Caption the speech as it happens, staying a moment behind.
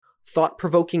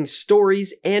thought-provoking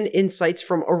stories and insights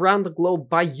from around the globe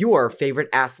by your favorite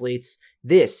athletes.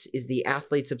 This is the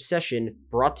Athlete's Obsession,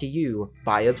 brought to you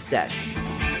by Obsesh.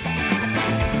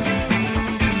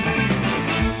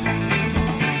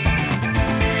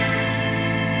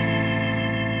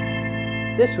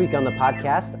 This week on the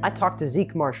podcast, I talked to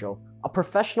Zeke Marshall, a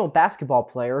professional basketball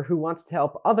player who wants to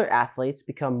help other athletes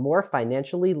become more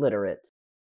financially literate.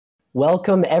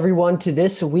 Welcome, everyone, to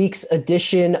this week's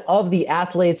edition of the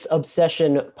Athlete's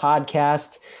Obsession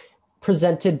podcast,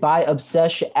 presented by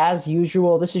Obsesh. As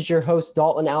usual, this is your host,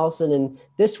 Dalton Allison, and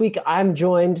this week I'm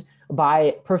joined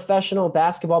by professional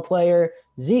basketball player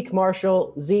Zeke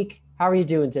Marshall. Zeke, how are you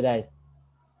doing today?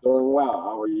 Doing well.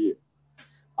 How are you?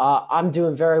 I'm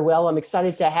doing very well. I'm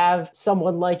excited to have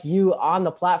someone like you on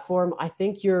the platform. I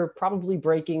think you're probably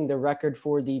breaking the record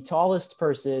for the tallest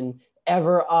person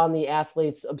ever on the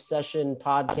Athlete's Obsession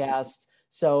podcast.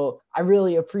 So I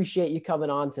really appreciate you coming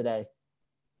on today.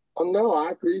 Oh, no, I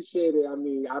appreciate it. I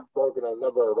mean, I've broken a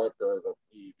number of records of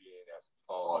me being as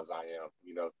tall as I am.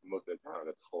 You know, most of the time,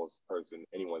 the tallest person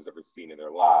anyone's ever seen in their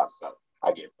lives. So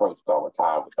I get approached all the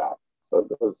time with that. So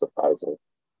it was surprising.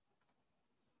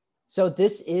 So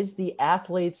this is the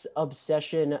Athlete's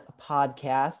Obsession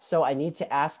podcast. So I need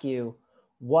to ask you,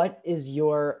 what is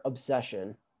your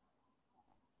obsession?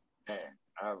 Man,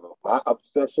 I don't know. My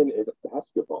obsession is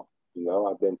basketball. You know,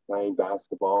 I've been playing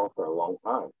basketball for a long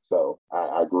time. So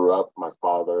I grew up. My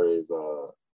father is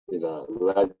a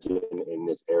legend in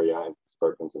this area in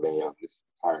Pittsburgh, Pennsylvania. This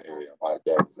entire area. My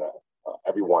dad is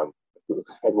everyone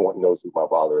knows who my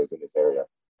father is in this area.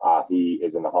 He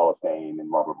is in the Hall of Fame,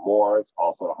 and Robert Morris,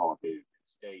 also the Hall of Fame in the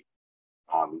state.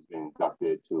 He's been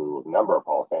inducted to a number of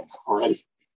Hall of Fames already,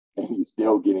 and he's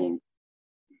still getting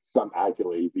some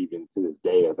accolades even to this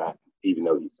day, even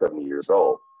though he's 70 years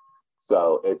old.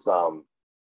 So it's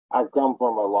I've come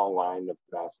from a long line of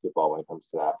basketball when it comes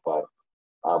to that, but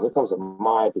when it comes to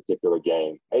my particular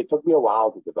game, it took me a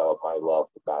while to develop my love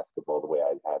for basketball the way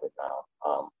I have it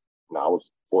now. I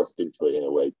was forced into it in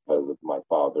a way because of my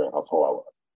father and how tall I was.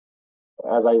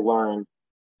 As I learned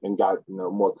and got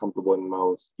more comfortable in my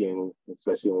own skin,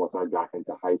 especially once I got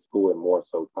into high school and more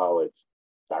so college,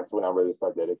 that's when I really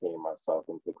started dedicating myself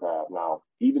into the craft. Now,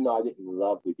 even though I didn't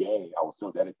love the game, I was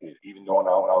still dedicated. Even though when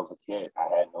I was a kid, I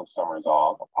had no summers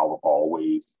off. I was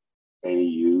always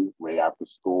AAU right after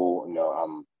school.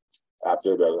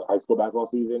 After the high school basketball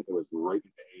season, it was right into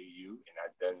AAU, and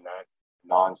I've done that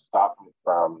nonstop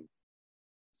from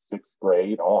 6th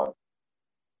grade on,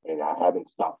 and I haven't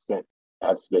stopped since.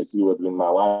 That's basically what's been my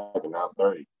life, and now I'm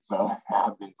 30. So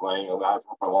I've been playing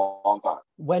basketball for a long time.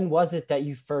 When was it that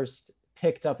you first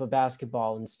picked up a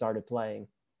basketball and started playing?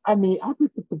 I mean, I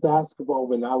picked up the basketball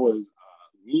when I was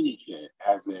a weenie kid,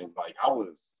 as in, like, I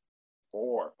was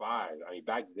 4 or 5. I mean,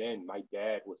 back then, my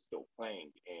dad was still playing,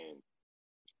 and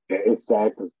it's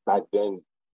sad because back then,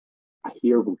 I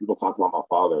hear when people talk about my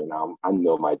father, and I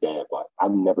know my dad, but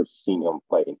I've never seen him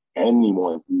play. And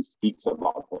anyone who speaks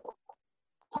about him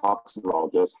talks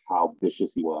about just how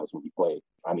vicious he was when he played.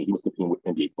 I mean, he was competing with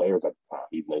NBA players at the time,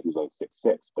 even though he was only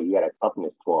 6'6", but he had a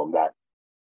toughness to him that,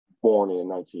 born in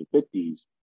the 1950s,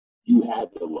 you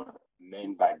had to learn.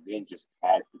 Men back then just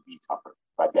had to be tougher.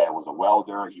 My dad was a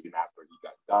welder. Even after he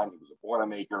got done, he was a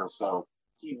Boilermaker. So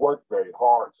he worked very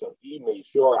hard. So he made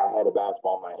sure I had a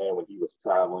basketball in my hand when he was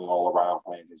traveling all around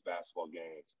playing his basketball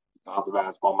games. He tossed a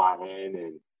basketball in my hand,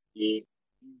 and he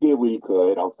did what he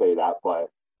could. I'll say that. But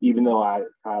even though I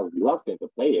kind of reluctant to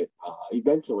play it,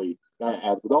 eventually,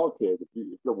 as with all kids, if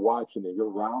you're watching and you're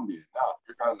around it enough,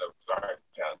 you're going to start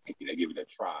thinking to give it a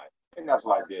try. And that's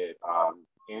what I did.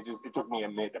 And it took me a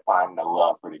minute to find the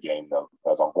love for the game, though,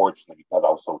 because unfortunately, because I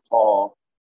was so tall,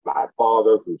 my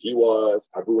father, who he was,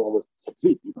 everyone was,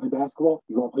 Zeke, you play basketball?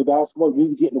 You going to play basketball? You need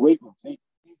to get in the weight room, Zeke.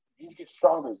 You need to get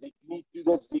stronger, Zeke. You need to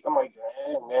do this, Zeke. I'm like,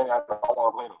 man, I don't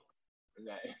want to play no more. And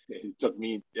it took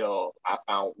me until I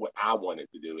found what I wanted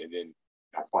to do. And then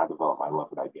that's when I developed my love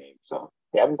for that game. So,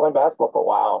 yeah, I've been playing basketball for a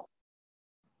while.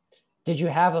 Did you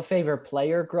have a favorite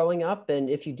player growing up? And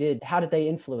if you did, how did they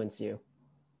influence you?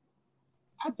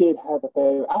 I did have a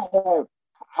favorite.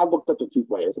 I looked up to 2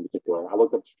 players in particular. I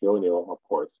looked up to Shaquille O'Neal, of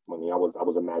course. I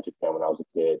was a Magic fan when I was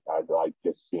a kid. I like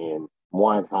just seeing,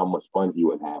 one, how much fun he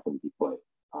would have when he played.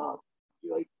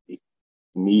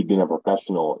 Me being a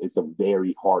professional, it's a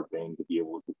very hard thing to be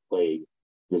able to play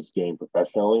this game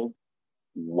professionally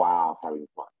while having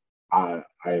fun. I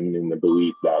am in the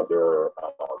belief that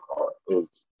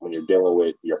when you're dealing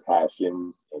with your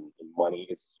passions and money,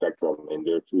 it's a spectrum, and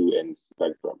there are 2 ends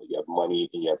spectrum. You have money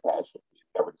and you have passion.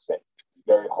 It's never the same. It's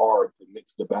very hard to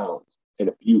mix the balance. And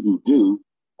the few who do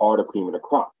are the cream of the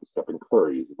crop. The Stephen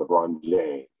Currys, the LeBron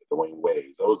James, Dwayne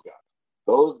Wade, those guys.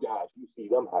 Those guys, you see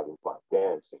them having fun,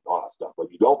 dancing, all that stuff.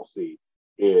 What you don't see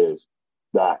is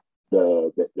that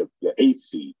the eighth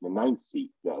seed, the ninth seed,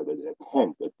 the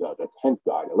 10th, the 10th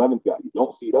guy, the 11th guy. You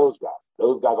don't see those guys.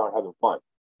 Those guys aren't having fun.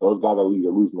 Those guys are either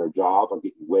losing their jobs or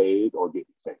getting waived or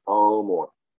getting sent home, or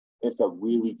it's a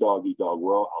really dog-eat-dog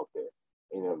world out there.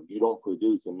 And if you don't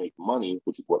produce and make money,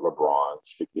 which is what LeBron,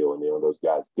 Shaquille O'Neal, those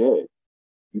guys did,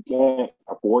 you can't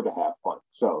afford to have fun.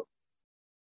 So,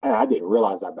 and I didn't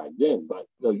realize that back then, but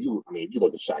you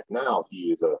look at Shaq now,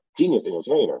 he is a genius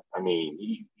entertainer. I mean,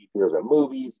 he appears in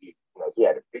movies, he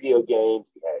had video games,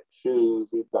 he had shoes,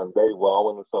 he's done very well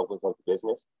in himself when it comes to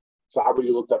business. So I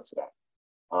really looked up to that.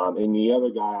 And the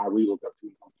other guy I really looked up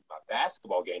to my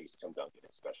basketball game is Tim Duncan,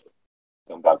 especially.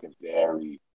 Tim Duncan's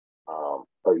very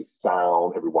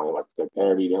sound. Everyone likes to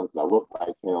parody him because I look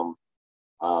like him.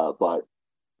 But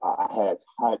I had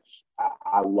touch.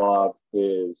 I loved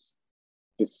his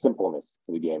simpleness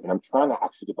to the game. And I'm trying to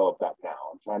actually develop that now.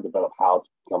 I'm trying to develop how to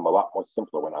become a lot more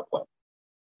simpler when I play.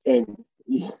 And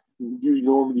you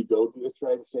normally go through this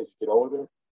transition as you get older.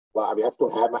 But I mean, I still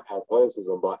have my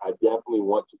athleticism, but I definitely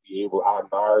want to be able, I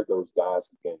admire those guys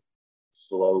who can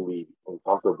slowly and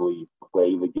comfortably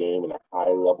play the game at a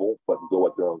high level, but go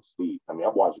at their own speed. I mean,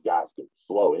 I've watched guys get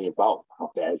slow. It ain't about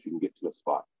how fast you can get to the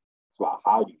spot. It's about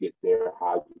how you get there,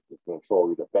 how you can control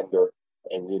your defender,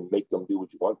 and then make them do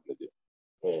what you want them to do.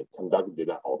 And Tim Duncan did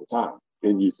that all the time.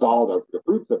 And you saw the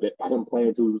fruits of it by him playing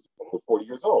until he was almost 40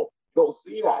 years old. You don't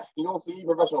see that. You don't see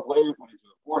professional players when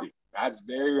they're 40. That's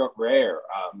very rare.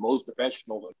 Most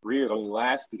professional careers only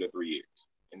last 2 to 3 years.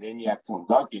 And then you have Tim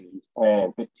Duncan, who's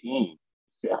playing 15.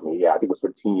 I mean, I think it was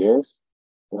 15 years.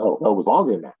 No, it was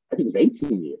longer than that. I think it was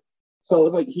 18 years. So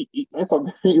it's like that's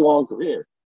a very long career.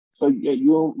 So yeah,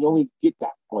 you only get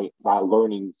that point by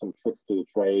learning some tricks to the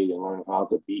trade and learning how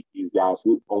to beat these guys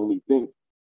who only think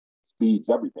speed's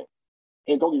everything.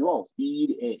 And don't get me wrong,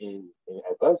 speed and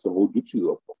athleticism will get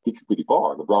you pretty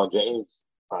far. LeBron James,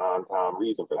 time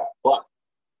reason for that. But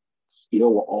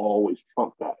skill will always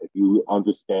trump that if you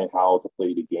understand how to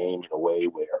play the game in a way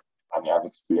where, I mean, I've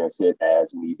experienced it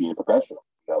as me being a professional.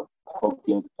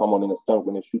 Hooking someone in the stump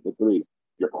when they shoot the three.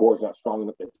 Your core's not strong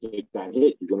enough to take that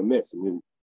hit, you're going to miss. And then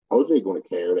coach ain't going to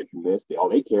care that you missed. All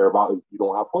they care about is you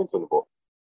don't have points on the board.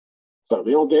 So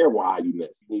they don't care why you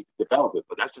missed. You need to develop it.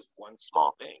 But that's just one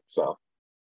small thing. So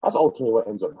that's ultimately what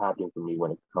ends up happening for me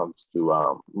when it comes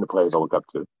to the players I look up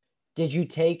to. Did you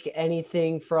take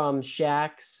anything from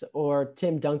Shaq's or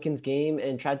Tim Duncan's game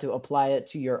and try to apply it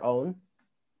to your own?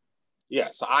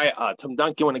 Yes, Tim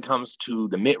Duncan, when it comes to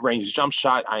the mid-range jump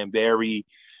shot, I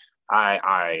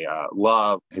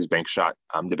love his bank shot.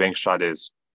 The bank shot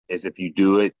is if you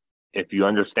do it, if you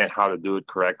understand how to do it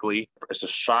correctly, it's a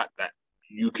shot that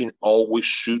you can always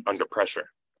shoot under pressure.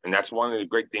 And that's one of the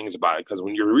great things about it, because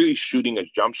when you're really shooting a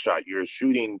jump shot,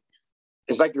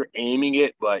 it's like you're aiming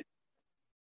it, but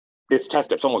it's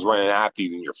tested. If someone's running after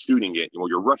you and you're shooting it,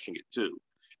 you're rushing it too.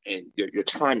 And your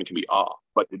timing can be off.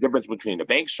 But the difference between the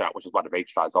bank shot, which is why the bank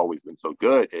shot has always been so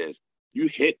good, is you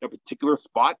hit a particular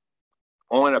spot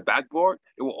on a backboard,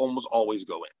 it will almost always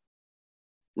go in.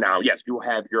 Now, yes, you'll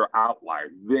have your outlier.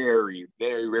 Very,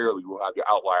 very rarely you will have your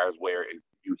outliers where if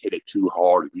you hit it too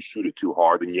hard, if you shoot it too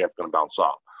hard, then it's going to bounce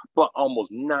off. But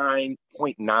almost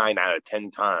 9.9 out of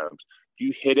 10 times,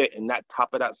 you hit it in that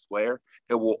top of that square,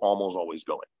 it will almost always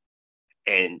go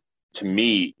in. And to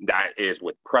me, that is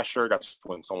with pressure. That's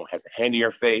when someone has a hand in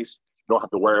your face. You don't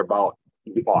have to worry about,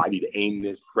 I need to aim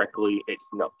this correctly. It's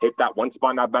hit that one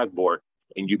spot on that backboard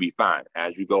and you be fine.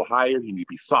 As you go higher, you need to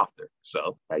be softer.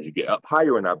 So as you get up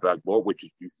higher in that backboard, which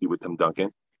you see with Tim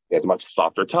Duncan, there's a much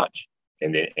softer touch.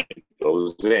 And then it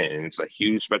goes in. And it's a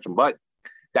huge spectrum. But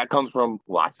that comes from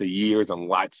lots of years and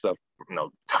lots of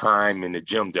time in the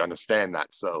gym to understand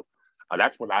that. So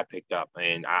that's what I picked up.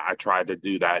 And I tried to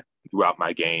do that throughout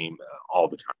my game all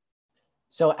the time.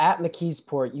 So at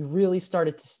McKeesport, you really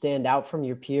started to stand out from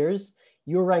your peers.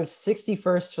 You were ranked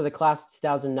 61st for the class of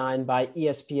 2009 by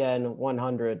ESPN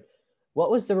 100.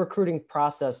 What was the recruiting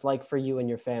process like for you and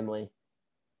your family?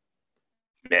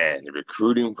 Man, the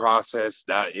recruiting process,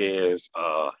 that is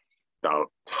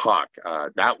talk.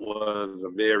 That was a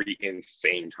very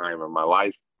insane time in my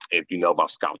life. If you know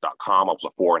about scout.com, I was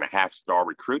a 4.5-star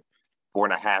recruit.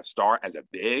 4.5-star as a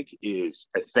big is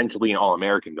essentially an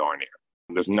All-American darn near.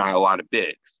 There's not a lot of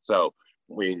bigs. So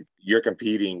when you're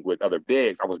competing with other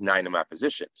bigs, I was 9 in my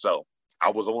position. So I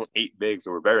was only 8 bigs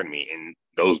that were better than me. And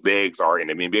those bigs are in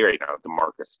the NBA right now.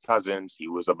 DeMarcus Cousins, he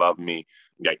was above me.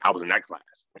 Like, I was in that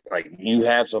class. Like, you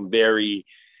have some very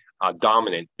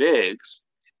dominant bigs.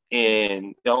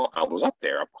 And I was up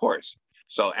there, of course.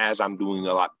 So as I'm doing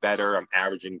a lot better, I'm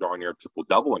averaging darn near triple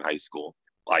double in high school.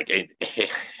 Like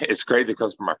it's crazy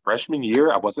because for my freshman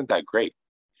year, I wasn't that great.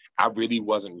 I really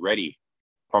wasn't ready.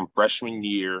 From freshman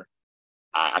year,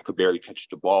 I could barely catch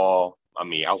the ball. I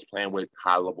mean, I was playing with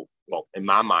high level, well, in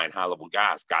my mind, high level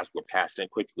guys who were passing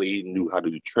quickly, knew how to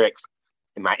do tricks.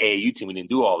 In my AAU team, we didn't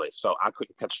do all this, so I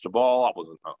couldn't catch the ball. I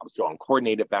was still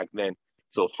uncoordinated back then,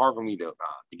 so it's hard for me to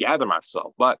gather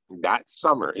myself. But that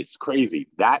summer, it's crazy.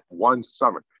 That one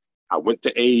summer, I went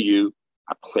to AAU.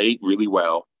 I played really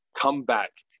well. Come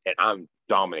back, and I'm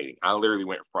dominating. I literally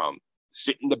went from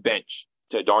sitting the bench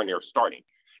to darn near starting,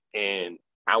 and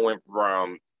I went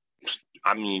from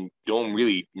doing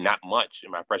really not much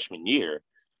in my freshman year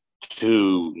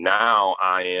to now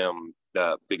I am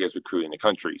the biggest recruit in the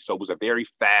country. So it was a very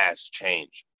fast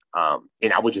change.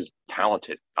 And I was just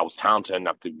talented. I was talented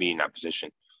enough to be in that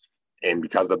position. And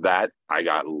because of that, I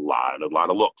got a lot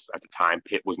of looks. At the time,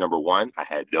 Pitt was number one. I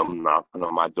had them knocking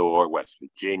on my door, West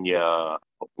Virginia,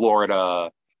 Florida,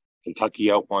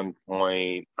 Kentucky at one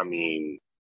point. I mean,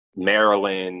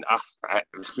 Maryland. I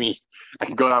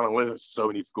can go down and list so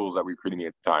many schools that recruited me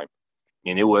at the time.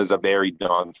 And it was a very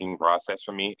daunting process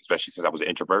for me, especially since I was an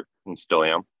introvert and still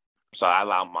am. So I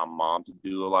allowed my mom to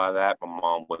do a lot of that. My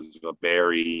mom was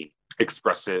very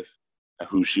expressive of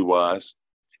who she was.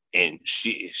 And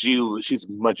she's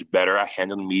much better at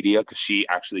handling media because she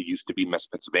actually used to be Miss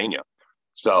Pennsylvania.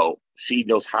 So she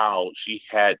knows how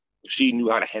she knew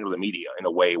how to handle the media in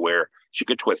a way where she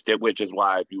could twist it, which is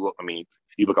why you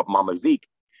look up Mama Zeke,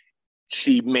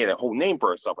 she made a whole name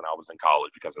for herself when I was in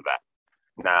college because of that.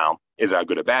 Now, is that a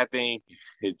good or bad thing?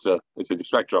 It's a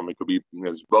spectrum. It could be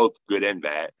it's both good and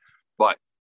bad. But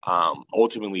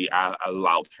ultimately, I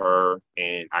allowed her,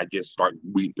 and I just started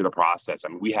reading through the process. I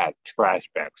mean, we had trash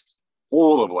bags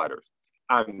full of letters.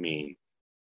 I mean,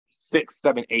 6,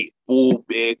 7, 8 full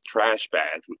big trash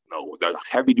bags with the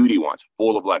heavy duty ones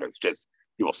full of letters. Just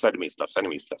people sending me stuff.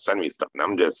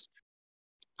 And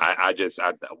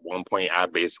at one point, I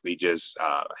basically just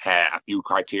had a few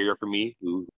criteria for me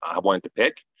who I wanted to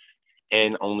pick.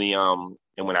 And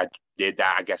when I did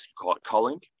that, I guess you call it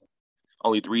culling,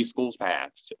 only 3 schools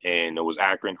passed. And it was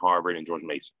Akron, Harvard, and George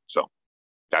Mason. So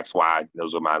that's why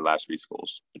those are my last 3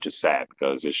 schools, which is sad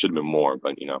because it should have been more,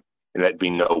 but and let me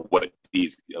know what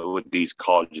these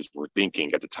colleges were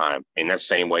thinking at the time. In that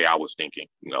same way I was thinking,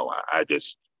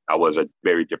 I was a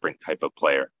very different type of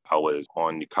player. I was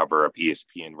on the cover of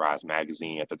ESPN Rise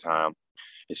magazine at the time.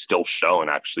 It's still shown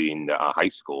actually in the high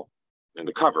school. And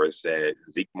the cover it said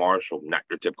Zeke Marshall, not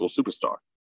your typical superstar,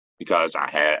 because I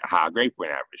had a high grade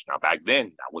point average. Now back then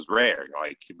that was rare.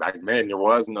 Like back then there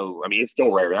was no. I mean, it's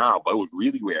still rare now, but it was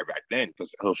really rare back then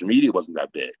because social media wasn't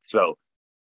that big. So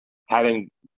having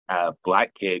a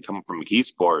black kid coming from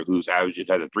McKeesport whose average just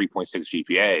had a 3.6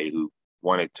 GPA who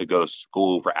wanted to go to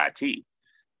school for IT.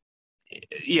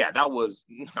 Yeah, that was.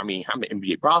 I mean, I'm an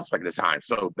NBA prospect at the time,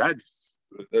 so that's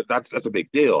a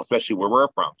big deal, especially where we're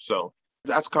from. So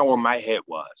that's kind of where my head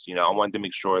was. I wanted to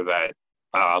make sure that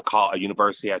a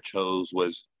university I chose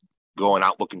was going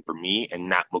out looking for me and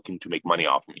not looking to make money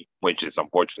off me, which is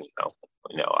unfortunately,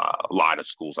 a lot of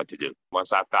schools like to do.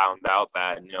 Once I found out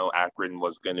that, Akron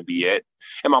was going to be it,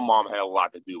 and my mom had a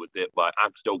lot to do with it, but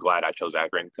I'm still glad I chose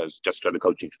Akron because just for the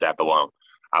coaching staff alone,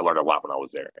 I learned a lot when I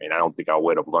was there. And I don't think I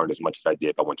would have learned as much as I did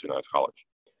if I went to another college.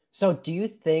 So do you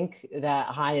think that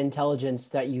high intelligence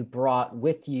that you brought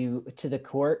with you to the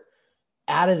court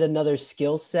added another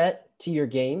skill set to your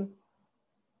game?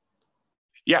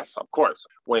 Yes, of course.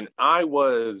 When I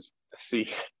was,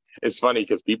 it's funny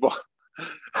because it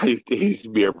used to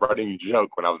be a running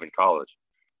joke when I was in college,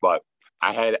 but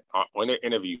I had on an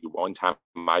interview one time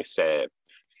I said,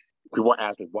 people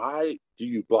asked me, why do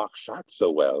you block shots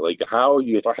so well? Like, how's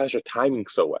your timing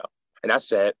so well? And I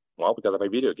said, well, because I play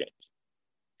video games.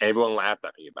 And everyone laughed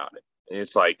at me about it. And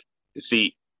it's like,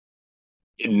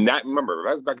 remember,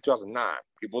 that was back in 2009.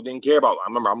 People didn't care about it. I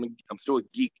remember I'm still a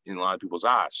geek in a lot of people's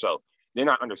eyes. So they're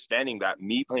not understanding that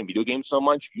me playing video games so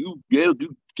much, you get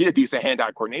a decent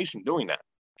hand-eye coordination doing that.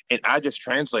 And I just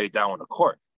translated that on the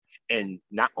court. And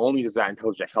not only does that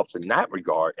intelligence helps in that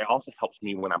regard, it also helps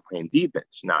me when I'm playing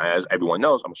defense. Now, as everyone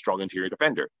knows, I'm a strong interior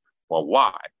defender. Well,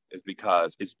 why? It's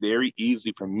because it's very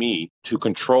easy for me to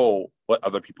control what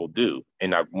other people do.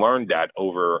 And I've learned that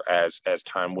over as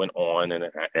time went on, and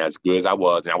as good as I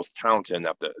was, and I was talented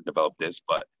enough to develop this.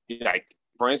 But like,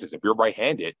 for instance, if you're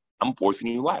right-handed, I'm forcing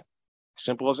you left.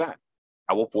 Simple as that.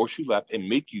 I will force you left and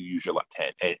make you use your left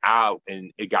hand.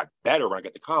 And it got better when I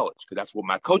got to college because that's what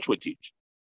my coach would teach.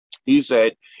 He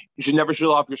said, you should never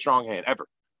show off your strong hand ever.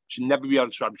 should never be able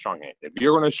to shot the strong hand. If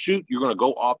you're going to shoot, you're going to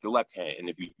go off the left hand. And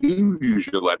if you do use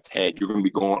your left hand, you're going to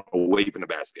be going away from the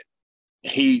basket.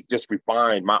 He just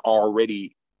refined my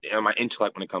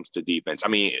intellect when it comes to defense. I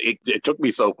mean, it took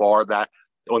me so far that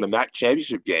on the MAC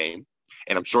championship game,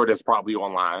 and I'm sure that's probably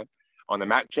online, on the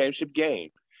MAC championship game,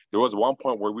 there was one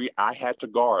point where I had to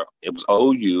guard. It was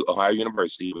OU, Ohio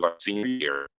University, it was our senior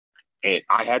year, and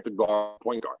I had to guard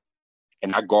point guard.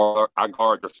 And I guard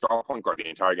the star point guard the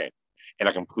entire game. And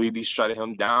I completely shut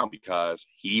him down because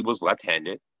he was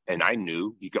left-handed, and I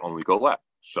knew he could only go left.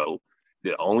 So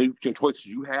the only choice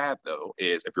you have, though,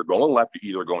 is if you're going left,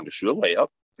 you're either going to shoot a layup.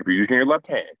 If you're using your left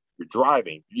hand, you're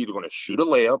driving, you're either going to shoot a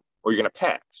layup or you're going to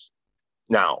pass.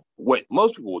 Now, what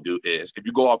most people will do is if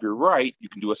you go off your right, you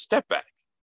can do a step back.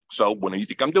 So what do you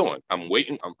think I'm doing? I'm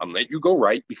waiting. I'm letting you go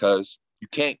right because you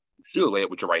can't shoot a layup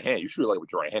with your right hand. You shoot a layup with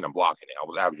your right hand, I'm blocking it. I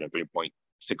was averaging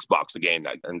 3.6 blocks a game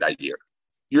that year.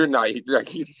 You're not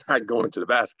going to the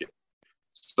basket.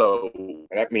 So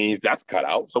that means that's cut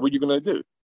out. So what are you going to do?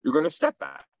 You're going to step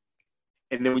back.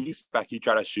 And then when you step back, you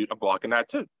try to shoot, I'm blocking that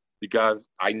too because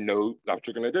I know that's what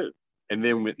you're going to do. And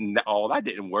then when all that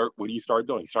didn't work, what do you start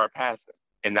doing? You start passing.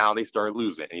 And now they start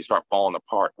losing and you start falling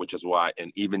apart, which is why,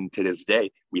 and even to this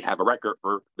day, we have a record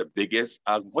for the biggest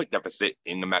point deficit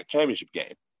in the MAC championship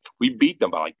game. We beat them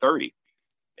by like 30.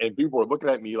 And people were looking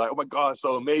at me like, oh my God, it's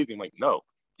so amazing. I'm like, no,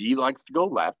 he likes to go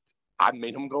left. I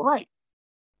made him go right.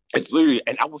 It's literally,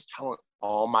 and I was telling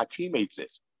all my teammates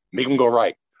this, make him go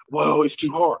right. Whoa, it's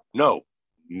too hard. No,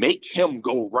 make him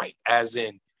go right. As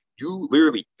in, you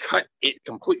literally cut it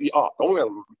completely off. Don't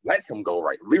even let him go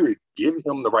right. Literally give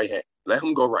him the right hand. Let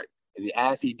him go right. And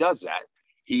as he does that,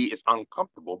 he is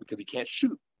uncomfortable because he can't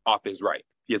shoot off his right.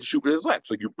 He has to shoot with his left.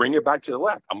 So you bring it back to the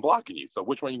left. I'm blocking you. So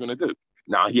which one are you going to do?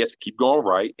 Now he has to keep going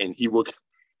right, and he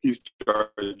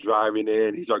started driving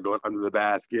in. He started going under the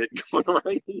basket, going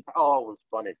right. Oh, it was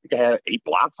funny. I had 8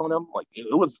 blocks on him. Like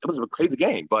it was a crazy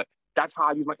game. But that's how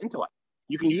I use my intellect.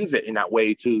 You can use it in that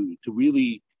way to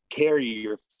really carry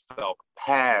yourself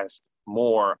past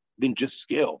more than just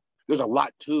skill. There's a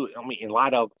lot to it. I mean, a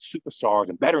lot of superstars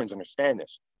and veterans understand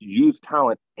this. You use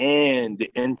talent and the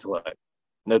intellect.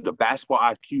 You know, the basketball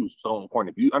IQ is so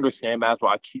important. If you understand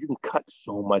basketball IQ, you can cut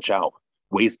so much out.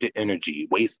 Wasted energy,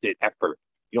 wasted effort.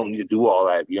 You don't need to do all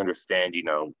that if you understand,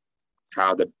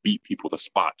 how to beat people to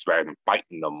spots rather than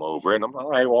fighting them over. And I'm like,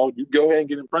 all right, well, you go ahead and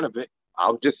get in front of it.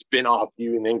 I'll just spin off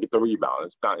you and then get the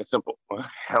rebound. It's simple. I'm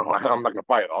not going to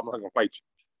fight. I'm not going to fight you.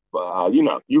 But,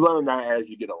 you learn that as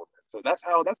you get older. So that's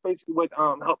basically what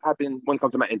helped happen when it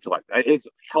comes to my intellect. It's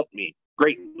helped me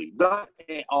greatly, but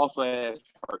it also has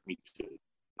hurt me too.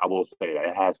 I will say that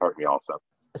it has hurt me also.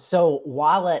 So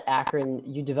while at Akron,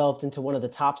 you developed into one of the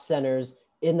top centers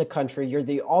in the country. You're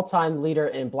the all-time leader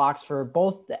in blocks for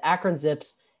both the Akron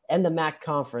Zips and the MAC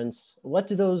conference. What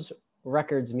do those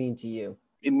records mean to you?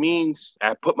 It means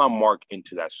I put my mark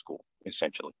into that school,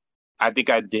 essentially. I think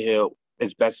I did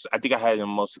as best. I think I had the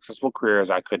most successful career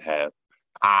as I could have.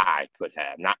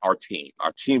 Not our team.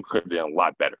 Our team could have been a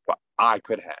lot better, but I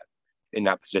could have in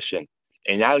that position.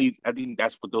 And now I think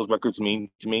that's what those records mean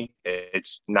to me.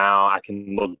 It's now I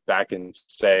can look back and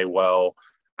say, well,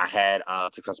 I had a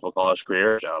successful college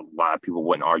career, which a lot of people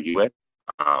wouldn't argue with.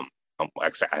 Like I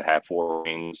said, I have 4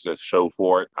 rings to show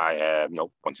for it. I have,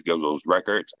 once it goes those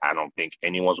records, I don't think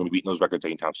anyone's going to be beating those records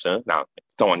anytime soon. Now,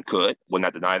 someone would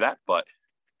not deny that, but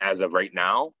as of right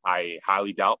now, I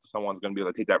highly doubt someone's going to be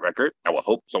able to take that record. I will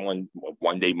hope someone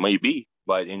one day may be,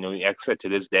 but like I said, to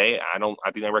this day, I think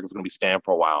that record's going to be staying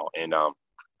for a while, and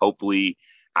hopefully,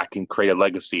 I can create a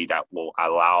legacy that will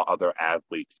allow other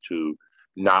athletes to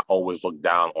not always look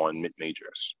down on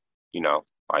mid-majors.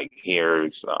 Like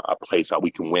here's a place that we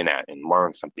can win at and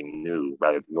learn something new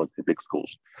rather than going to big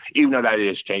schools. Even though that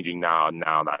is changing now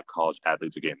that college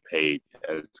athletes are getting paid,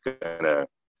 it's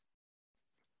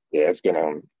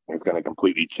gonna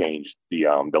completely change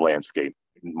the landscape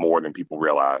more than people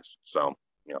realize. So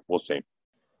we'll see.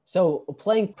 So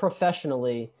playing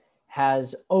professionally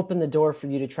has opened the door for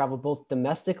you to travel both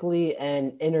domestically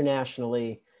and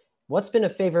internationally. What's been a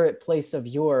favorite place of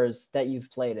yours that you've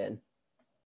played in?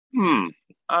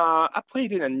 I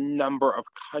played in a number of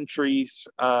countries.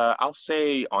 I'll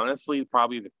say honestly,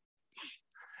 probably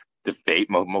the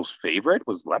most favorite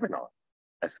was Lebanon.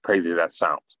 As crazy as that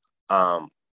sounds.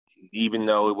 Even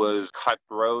though it was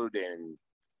cutthroat and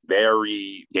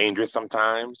very dangerous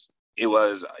sometimes, it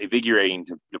was invigorating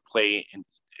to play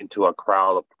into a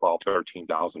crowd of 12,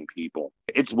 13,000 people.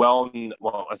 It's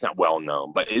it's not well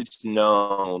known, but it's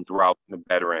known throughout the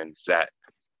veterans that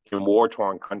in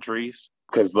war-torn countries,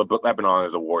 because Lebanon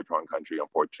is a war-torn country,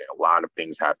 unfortunately. A lot of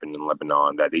things happen in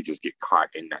Lebanon that they just get caught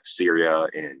in that Syria,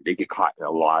 and they get caught in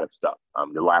a lot of stuff.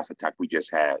 The last attack we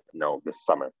just had, this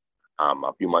summer,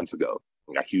 a few months ago,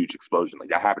 a huge explosion like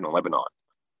that happened in Lebanon.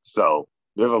 So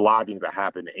there's a lot of things that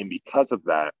happen, and because of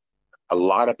that, a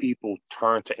lot of people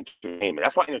turn to entertainment.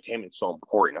 That's why entertainment is so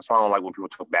important. That's why I don't like when people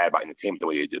talk bad about entertainment the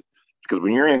way they do. Because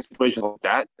when you're in a situation like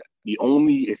that, the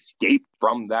only escape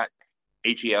from that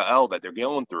HEL that they're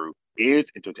going through is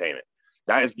entertainment.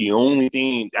 That is the only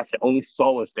thing, that's the only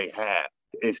solace they have,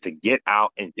 is to get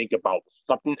out and think about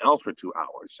something else for 2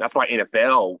 hours. That's why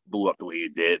NFL blew up the way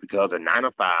it did, because of 9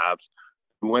 to 5s,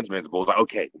 wins principles. Like,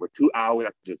 okay, we're 2 hours,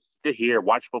 I can just sit here,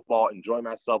 watch football, enjoy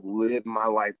myself, live my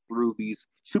life through these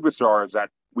superstars that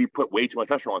we put way too much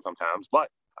pressure on sometimes, but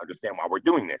understand why we're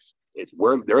doing this. It's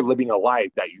where they're living a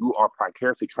life that you are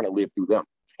precariously trying to live through them.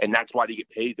 And that's why they get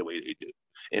paid the way they do.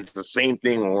 And it's the same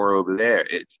thing when we're over there.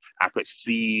 I could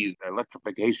see the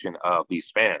electrification of these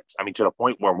fans. I mean, to the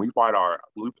point where we played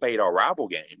our rival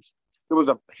games, there was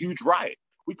a huge riot.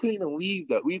 We couldn't even leave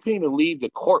the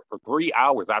court for 3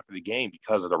 hours after the game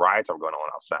because of the riots that were going on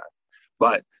outside.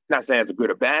 But not saying it's a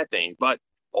good or bad thing, but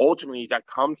ultimately that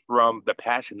comes from the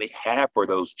passion they have for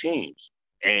those teams.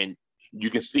 And you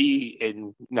can see,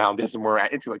 and now this is where our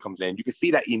intellect comes in, you can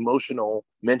see that emotional,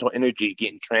 mental energy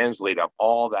getting translated of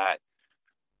all that,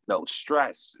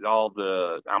 stress, all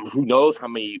the, who knows how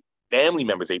many family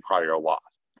members they probably are lost.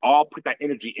 All put that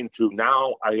energy into,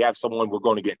 now I have someone we're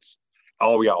going against.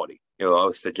 All reality.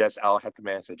 Suggest Al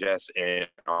Hekaman, Suggest, and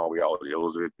all reality.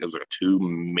 Those are two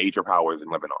major powers in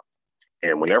Lebanon.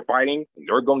 And when they're fighting,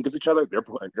 they're going against each other,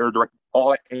 they're directing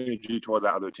all that energy towards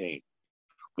that other team.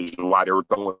 Which is why they were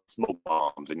throwing smoke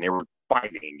bombs and they were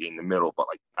fighting in the middle. But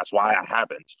that's why it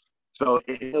happens. So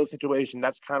in those situations,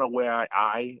 that's kind of where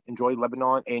I enjoy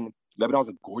Lebanon. And Lebanon's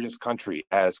a gorgeous country,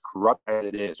 as corrupt as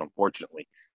it is, unfortunately.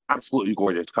 Absolutely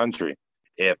gorgeous country.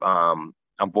 If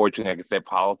unfortunately, like I said,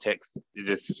 politics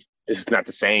it's not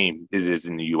the same as it is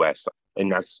in the U.S.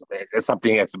 And that's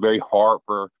something that's very hard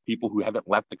for people who haven't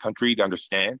left the country to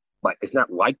understand. But it's not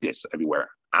like this everywhere.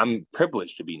 I'm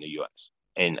privileged to be in the U.S.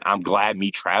 And I'm glad me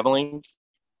traveling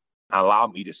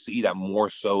allowed me to see that more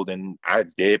so than I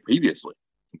did previously.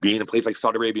 Being in a place like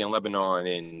Saudi Arabia and Lebanon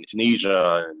and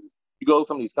Tunisia, and you go to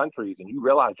some of these countries and you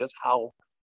realize just how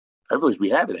privileged we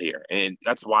have it here. And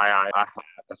that's why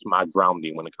that's my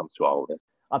grounding when it comes to all of it.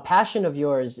 A passion of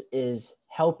yours is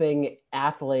helping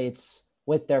athletes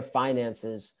with their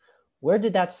finances. Where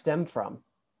did that stem from?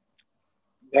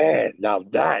 Man, now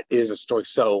that is a story.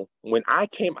 So when I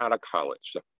came out of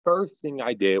college, the first thing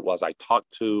I did was I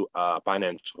talked to a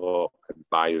financial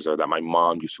advisor that my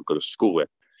mom used to go to school with.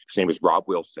 His name is Rob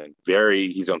Wilson.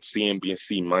 He's on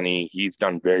CNBC Money. He's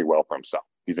done very well for himself.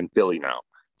 He's in Philly now.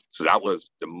 So that was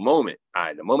the moment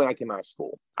I came out of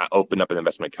school, I opened up an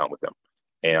investment account with him.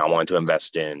 And I wanted to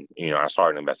invest I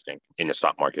started investing in the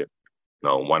stock market.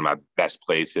 One of my best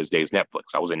plays his days,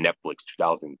 Netflix. I was in Netflix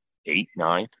 2008,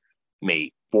 9,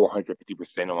 made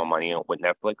 450% of my money with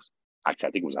Netflix. Actually,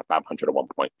 I think it was like 500 at one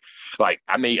point.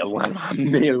 I made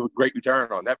a great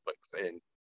return on Netflix.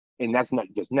 And that's not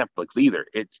just Netflix either.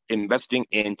 It's investing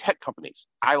in tech companies.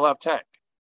 I love tech.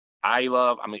 I'm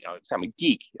a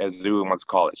geek, as everyone wants to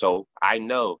call it. So I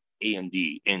know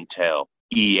AMD, Intel,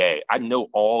 EA. I know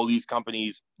all these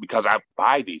companies because I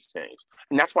buy these things.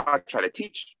 And that's why I try to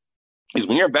teach, is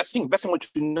when you're investing what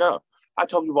you know. I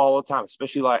tell people all the time,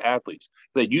 especially like athletes,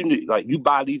 that you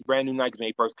buy these brand new Nikes when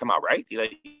they first come out, right?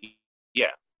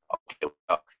 Yeah. Okay.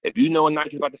 Well, if you know a Nike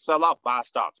is about to sell out, buy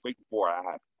stocks right before it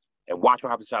happens and watch what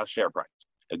happens to our share price.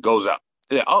 It goes up.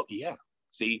 Oh yeah.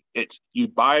 See, it's you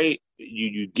buy,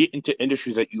 you get into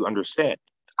industries that you understand.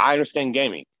 I understand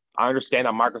gaming. I understand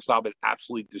that Microsoft is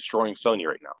absolutely destroying Sony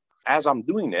right now. As I'm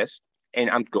doing this, and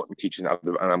I'm teaching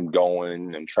other, and I'm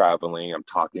going and traveling, I'm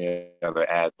talking to other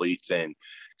athletes, and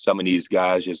some of these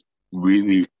guys just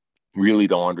really, really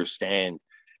don't understand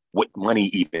what money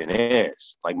even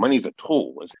is. Money is a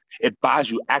tool. It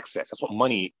buys you access. That's what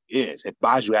money is. It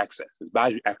buys you access. It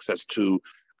buys you access to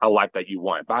a life that you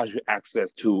want. It buys you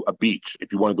access to a beach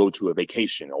if you want to go to a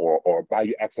vacation, or buy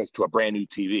you access to a brand new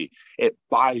TV. It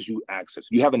buys you access.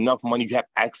 You have enough money, you have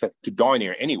access to darn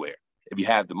near anywhere if you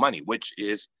have the money, which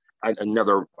is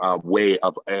another way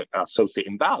of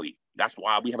associating value. That's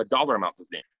why we have a dollar amount that's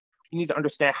there. You need to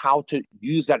understand how to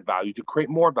use that value to create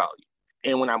more value.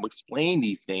 And when I would explain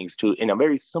these things in a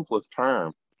very simplest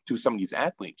term to some of these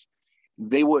athletes,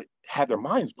 they would have their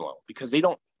minds blown because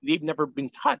they've never been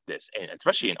taught this, and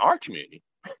especially in our community.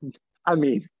 I'm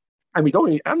not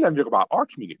joking about our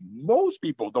community. Most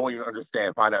people don't even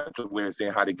understand financial literacy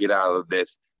and how to get out of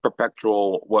this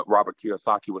perpetual, what Robert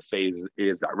Kiyosaki would say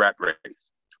is that rat race.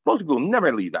 Most people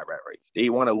never leave that rat race. They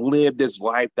want to live this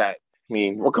life that, I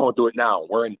mean, we're going through it now.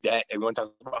 We're in debt. Everyone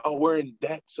talks about, oh, we're in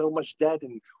debt, so much debt,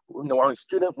 and we're on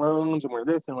student loans, and we're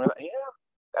this, and we're that. Yeah,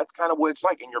 that's kind of what it's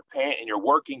like. And you're paying, and you're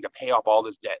working to pay off all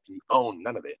this debt, and you own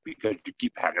none of it because you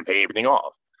keep having to pay everything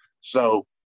off. So,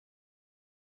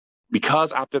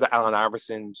 because after the Allen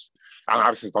Iverson's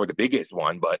probably the biggest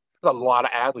one, but there's a lot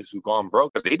of athletes who've gone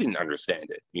broke because they didn't understand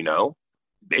it.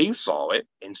 They saw it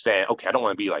and said, okay, I don't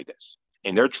want to be like this.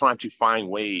 And they're trying to find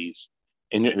ways,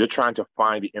 and they're trying to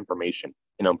find the information.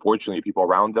 And unfortunately, people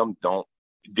around them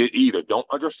either don't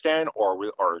understand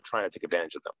or are trying to take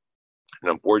advantage of them.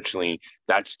 And unfortunately,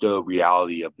 that's the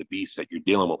reality of the beast that you're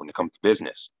dealing with when it comes to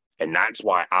business. And that's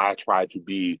why I try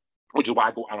to which is why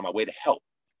I go out of my way to help,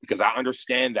 because I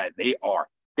understand that they are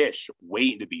fish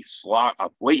waiting to be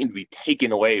waiting to be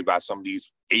taken away by some of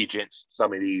these agents,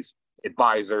 some of these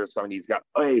advisors, some of these guys.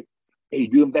 Hey,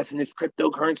 you invest in this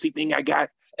cryptocurrency thing I got,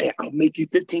 hey, I'll make you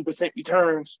 15%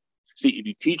 returns. See, if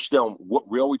you teach them what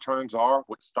real returns are,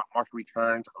 what stock market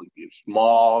returns,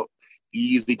 small,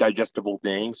 easily digestible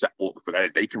things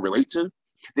that they can relate to,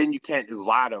 then you can't just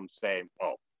lie to them saying,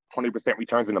 oh, 20%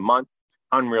 returns in a month.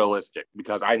 Unrealistic,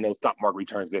 because I know stock market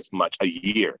returns this much a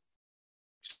year.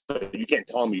 So you can't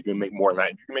tell me you can make more than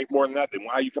that. You can make more than that, then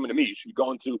why are you coming to me? You should be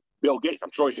going to Bill Gates.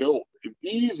 I'm sure he'll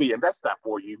easily invest that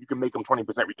for you. You can make him 20%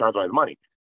 returns on his money.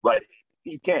 But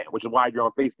you can't, which is why you're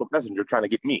on Facebook Messenger trying to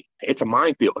get me. It's a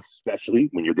minefield, especially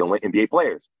when you're dealing with NBA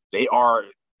players. They are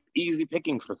easy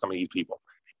pickings for some of these people.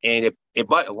 And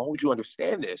but as long as you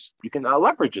understand this, you can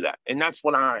leverage that. And that's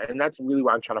really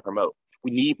what I'm trying to promote.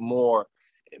 We need more.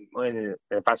 And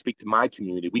if I speak to my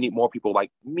community, we need more people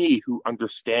like me who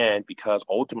understand, because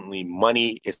ultimately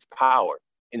money is power.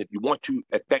 And if you want to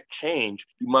affect change,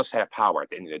 you must have power at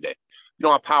the end of the day. If you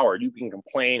don't have power, you can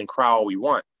complain and cry all we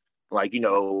want. Like,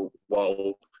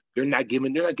 well, they're not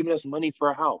giving us money for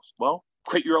a house. Well,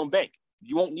 create your own bank.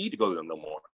 You won't need to go to them no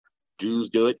more. Jews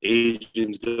do it,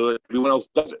 Asians do it, everyone else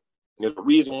does it. And there's a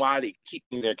reason why they keep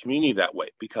their community that way,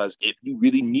 because if you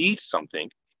really need something,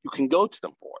 you can go to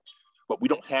them for it. But we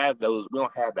don't have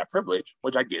that privilege,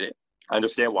 which I get it. I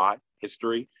understand why.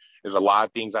 History, there's a lot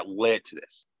of things that led to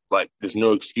this. But there's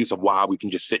no excuse of why we can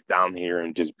just sit down here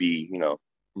and just be,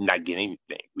 not get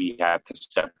anything. We have to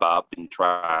step up and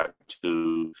try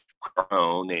to create our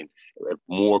own. And if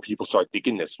more people start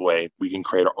thinking this way, we can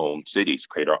create our own cities,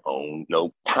 create our own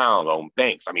towns, own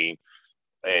banks. I mean,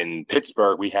 in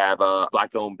Pittsburgh, we have a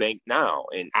Black-owned bank now,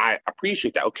 and I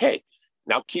appreciate that. Okay.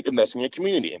 Now keep investing in your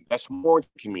community, invest more in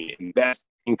the community, invest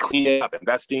in cleaning up,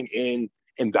 investing in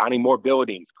buying more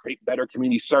buildings, create better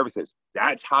community services.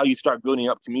 That's how you start building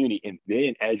up community. And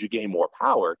then as you gain more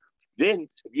power, then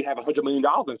if you have $100 million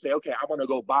and say, okay, I want to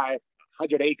go buy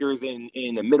 100 acres in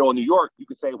the middle of New York, you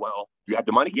can say, well, you have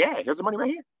the money? Yeah, here's the money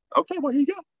right here. Okay, well, here you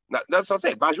go. That's what I'm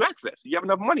saying. It buys you access. You have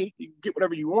enough money, you can get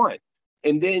whatever you want.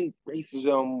 And then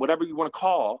racism, whatever you want to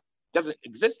call, doesn't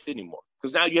exist anymore.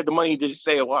 Because now you have the money to just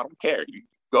say, well, I don't care. You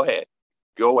go ahead.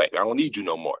 Go away. I don't need you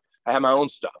no more. I have my own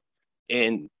stuff.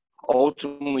 And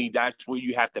ultimately, that's where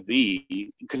you have to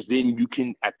be, because then you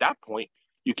can, at that point,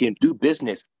 you can do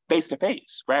business face to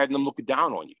face rather than them looking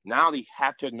down on you. Now they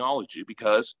have to acknowledge you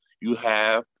because you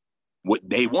have what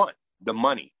they want, the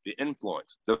money, the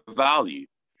influence, the value.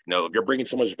 If you're bringing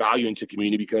so much value into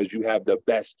community because you have the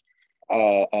best,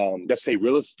 let's say,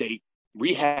 real estate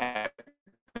rehab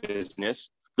business,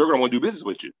 they're going to want to do business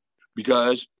with you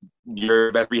because you're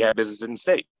the best rehab business in the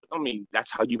state. I mean,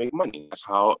 that's how you make money. That's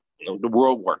how the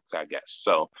world works, I guess.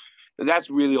 So that's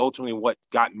really ultimately what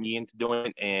got me into doing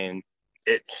it. And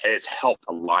it has helped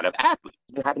a lot of athletes.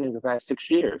 It's been happening in the past 6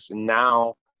 years. And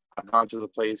now I've gone to the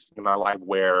place in my life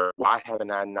where why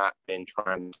haven't I not been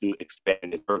trying to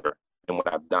expand it further than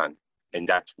what I've done? And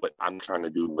that's what I'm trying to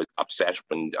do with Obsession.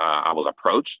 When I was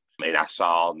approached and I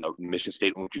saw the mission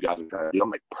statement, what you guys are trying to do, I'm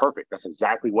like, perfect. That's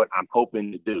exactly what I'm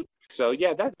hoping to do. So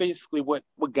yeah, that's basically what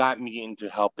got me into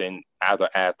helping other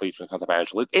athletes when it comes to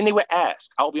financial. And they would ask,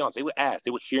 I'll be honest,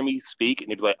 they would hear me speak and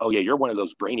they'd be like, oh yeah, you're one of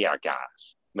those brainiac guys.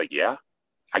 I'm like, yeah,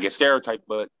 I get stereotyped,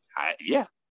 but I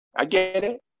get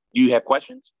it. Do you have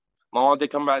questions? As long as they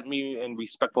come back to me in a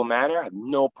respectful manner, I have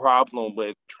no problem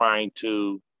with trying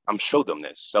to show them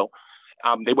this. So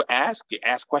they would ask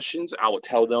questions. I would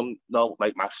tell them,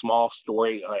 like my small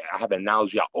story. I have an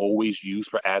analogy I always use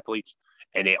for athletes,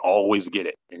 and they always get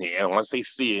it. And once they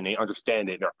see it and they understand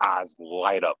it, their eyes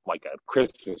light up like a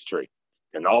Christmas tree.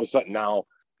 And all of a sudden now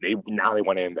they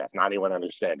want to invest. Now they want to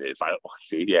understand it. It's like, oh,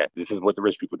 see, yeah, this is what the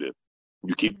rich people do.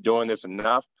 You keep doing this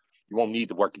enough, you won't need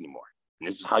to work anymore. And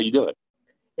this is how you do it.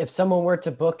 If someone were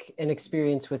to book an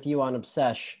experience with you on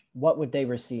Obsesh, what would they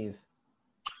receive?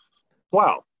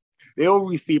 Well, they'll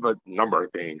receive a number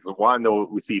of things. One, they'll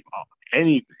receive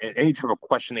any type of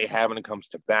question they have when it comes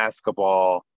to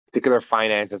basketball, particular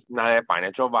finances. Not a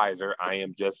financial advisor. I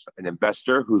am just an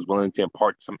investor who's willing to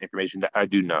impart some information that I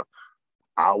do know.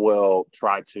 I will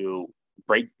try to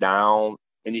break down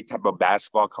any type of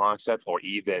basketball concepts or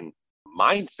even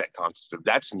mindset concepts if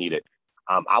that's needed.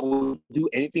 I will do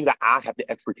anything that I have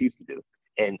the expertise to do.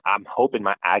 And I'm hoping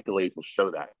my accolades will show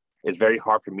that. It's very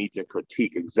hard for me to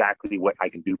critique exactly what I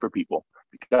can do for people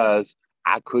because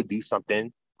I could do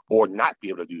something or not be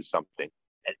able to do something.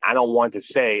 And I don't want to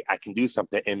say I can do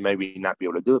something and maybe not be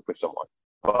able to do it for someone.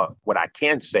 But what I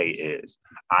can say is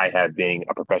I have been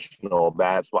a professional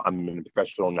basketball. I'm a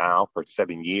professional now for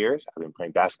 7 years. I've been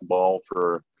playing basketball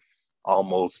for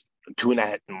almost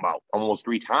 2.5, about almost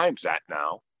 3 times that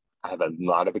now. I have a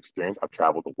lot of experience. I've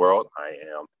traveled the world. I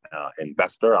am an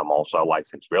investor. I'm also a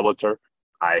licensed realtor.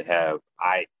 I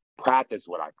practice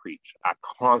what I preach. I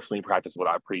constantly practice what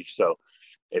I preach. So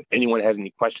if anyone has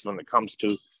any questions when it comes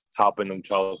to helping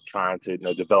themselves trying to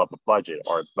develop a budget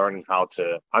or learning how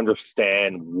to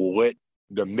understand what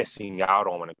they're missing out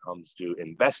on when it comes to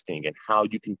investing and how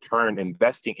you can turn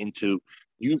investing into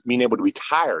you being able to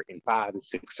retire in 5 to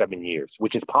 6, 7 years,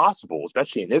 which is possible,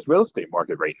 especially in this real estate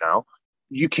market right now.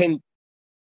 You can,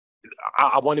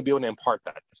 I want to be able to impart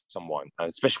that to someone,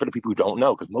 especially for the people who don't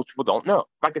know, because most people don't know.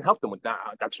 If I can help them with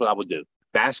that, that's what I would do.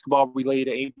 Basketball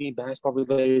related, anything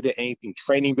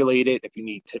training related. If you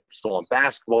need tips on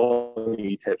basketball, you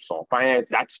need tips on finance,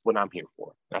 that's what I'm here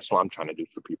for. That's what I'm trying to do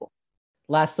for people.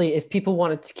 Lastly, if people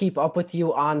wanted to keep up with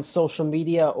you on social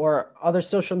media or other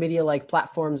social media like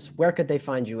platforms, where could they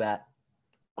find you at?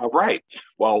 All right.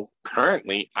 Well,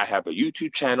 currently I have a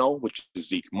YouTube channel, which is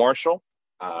Zeke Marshall.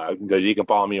 You can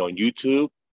follow me on YouTube.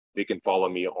 You can follow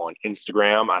me on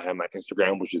Instagram. I have my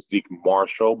Instagram, which is Zeke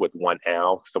Marshall with 1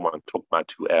 L. Someone took my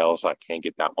 2 L's, so I can't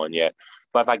get that one yet.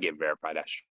 But if I get verified, I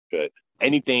should.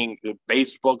 Anything,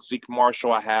 Facebook, Zeke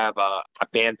Marshall. I have a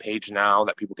fan page now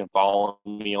that people can follow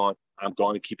me on. I'm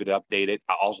going to keep it updated.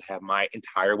 I also have my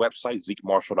entire website,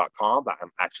 zekemarshall.com, that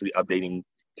I'm actually updating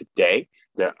today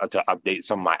to update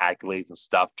some of my accolades and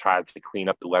stuff, try to clean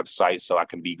up the website so I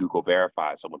can be Google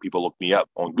verified. So when people look me up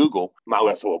on Google, my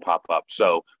website will pop up.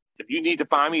 So if you need to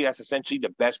find me, that's essentially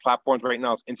the best platforms right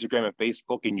now. It's Instagram and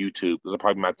Facebook and YouTube. Those are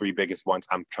probably my 3 biggest ones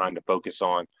I'm trying to focus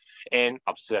on, and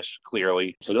Obsesh,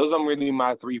 clearly. So those are really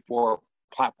my 3-4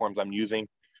 platforms I'm using.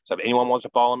 So if anyone wants to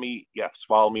follow me, yes,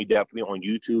 follow me definitely on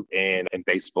YouTube and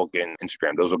Facebook and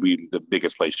Instagram. Those will be the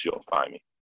biggest places you'll find me.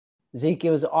 Zeke, it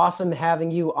was awesome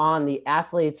having you on the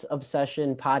Athletes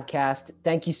Obsession podcast.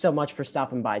 Thank you so much for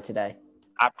stopping by today.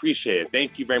 I appreciate it.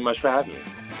 Thank you very much for having me.